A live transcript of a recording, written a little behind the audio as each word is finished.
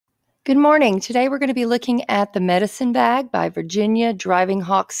Good morning. Today we're going to be looking at The Medicine Bag by Virginia Driving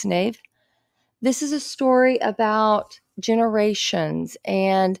Hawksnave. This is a story about generations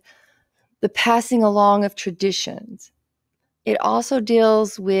and the passing along of traditions. It also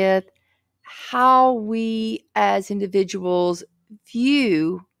deals with how we as individuals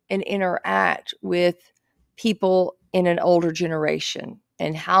view and interact with people in an older generation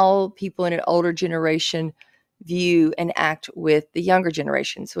and how people in an older generation view and act with the younger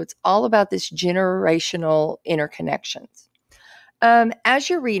generation. So it's all about this generational interconnections. As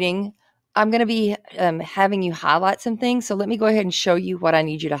you're reading, I'm going to be having you highlight some things. So let me go ahead and show you what I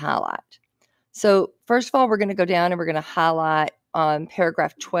need you to highlight. So first of all, we're going to go down and we're going to highlight on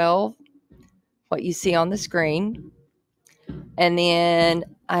paragraph 12 what you see on the screen. And then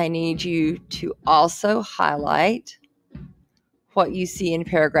I need you to also highlight what you see in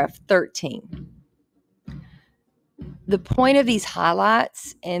paragraph 13. The point of these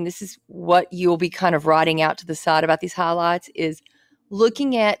highlights, and this is what you'll be kind of writing out to the side about these highlights, is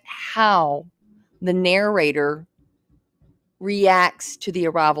looking at how the narrator reacts to the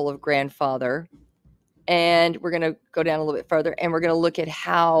arrival of grandfather. And we're going to go down a little bit further, and we're going to look at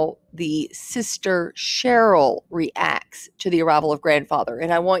how the sister Cheryl reacts to the arrival of grandfather.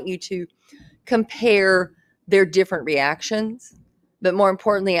 And I want you to compare their different reactions. But more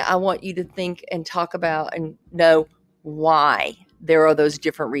importantly, I want you to think and talk about and know why there are those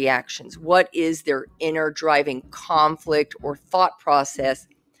different reactions. What is their inner driving conflict or thought process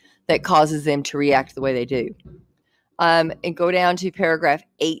that causes them to react the way they do? And go down to paragraph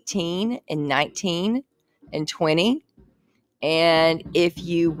 18 and 19 and 20. And if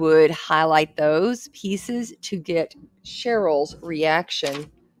you would highlight those pieces to get Cheryl's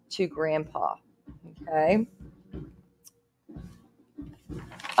reaction to Grandpa. Okay.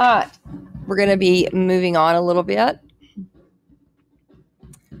 All right. We're going to be moving on a little bit.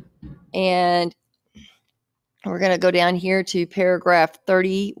 And we're going to go down here to paragraph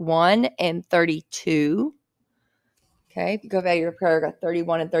 31 and 32. Okay. If you go back to paragraph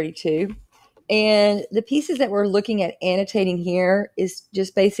 31 and 32. And the pieces that we're looking at annotating here is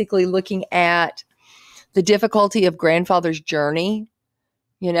just basically looking at the difficulty of grandfather's journey,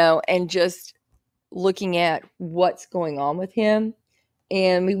 and just looking at what's going on with him.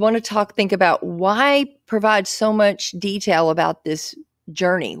 And we want to think about why provide so much detail about this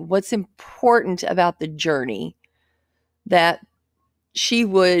journey. What's important about the journey that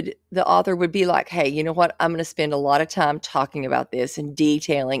the author would be like, hey, you know what? I'm going to spend a lot of time talking about this and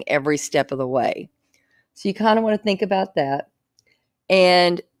detailing every step of the way. So you kind of want to think about that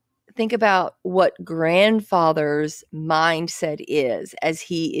and think about what grandfather's mindset is as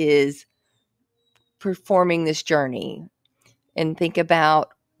he is performing this journey, and think about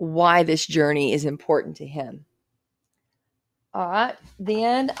why this journey is important to him. All right,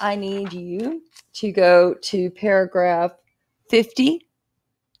 then I need you to go to paragraph 50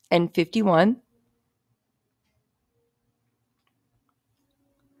 and 51.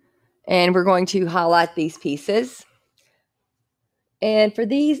 And we're going to highlight these pieces. And for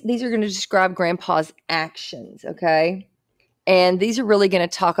these are going to describe Grandpa's actions, okay? And these are really going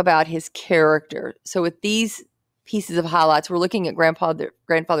to talk about his character. So with these pieces of highlights, we're looking at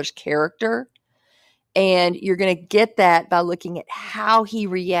grandfather's character. And you're going to get that by looking at how he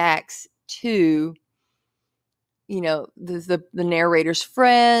reacts to, the narrator's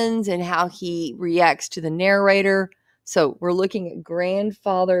friends and how he reacts to the narrator. So we're looking at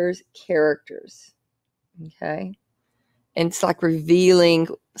grandfather's characters, okay? And it's like revealing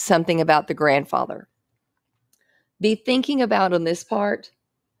something about the grandfather. Be thinking about on this part,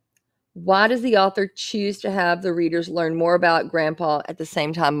 why does the author choose to have the readers learn more about Grandpa at the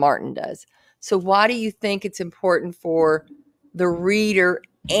same time Martin does? So why do you think it's important for the reader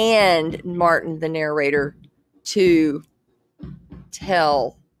and Martin, the narrator, to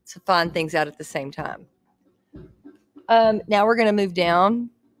find things out at the same time? Now we're going to move down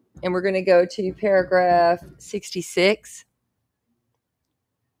and we're going to go to paragraph 66.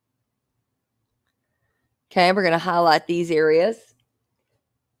 Okay, we're going to highlight these areas.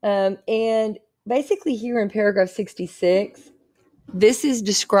 And basically here in paragraph 66, this is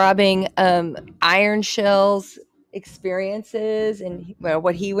describing Iron Shell's experiences and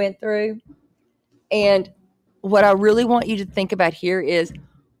what he went through. And what I really want you to think about here is,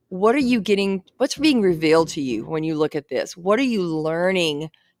 what's being revealed to you when you look at this? What are you learning,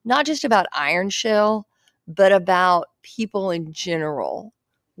 not just about Iron Shell, but about people in general?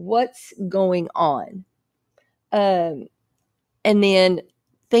 What's going on? And then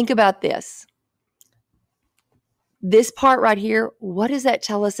think about this. This part right here, what does that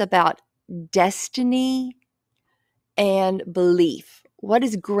tell us about destiny and belief? what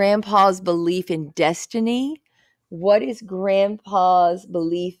is Grandpa's belief in destiny? What is Grandpa's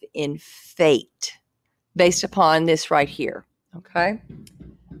belief in fate? Based upon this right here. Okay.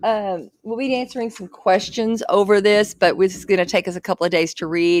 We'll be answering some questions over this, but this is going to take us a couple of days to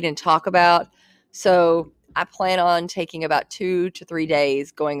read and talk about. So I plan on taking about 2 to 3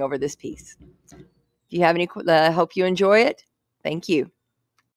 days going over this piece. If you have any, hope you enjoy it. Thank you.